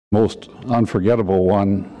Most unforgettable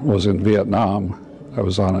one was in Vietnam. I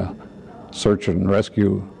was on a search and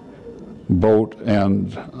rescue boat,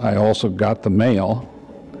 and I also got the mail,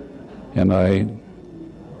 and I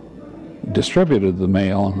distributed the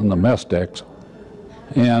mail on the mess decks,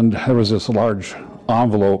 and there was this large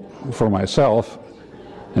envelope for myself,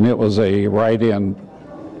 and it was a write-in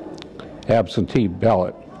absentee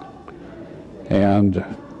ballot. And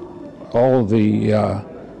all of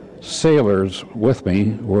the sailors with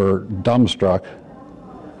me were dumbstruck.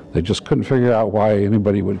 They just couldn't figure out why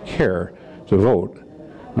anybody would care to vote.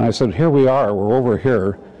 And I said, here we are, we're over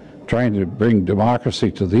here trying to bring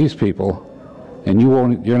democracy to these people, and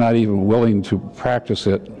you're not even willing to practice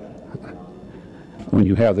it when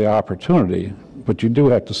you have the opportunity, but you do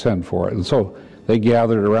have to send for it. And so they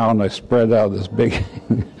gathered around, I spread out this big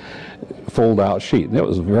fold-out sheet, and it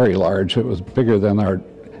was very large. It was bigger than our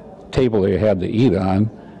table they had to eat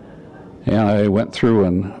on. And I went through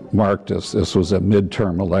and marked this was a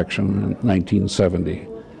midterm election in 1970.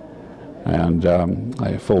 And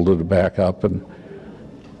I folded it back up, and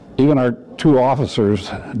even our two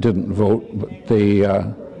officers didn't vote, but they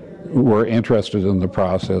were interested in the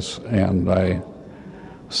process, and I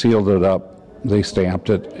sealed it up, they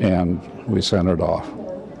stamped it, and we sent it off.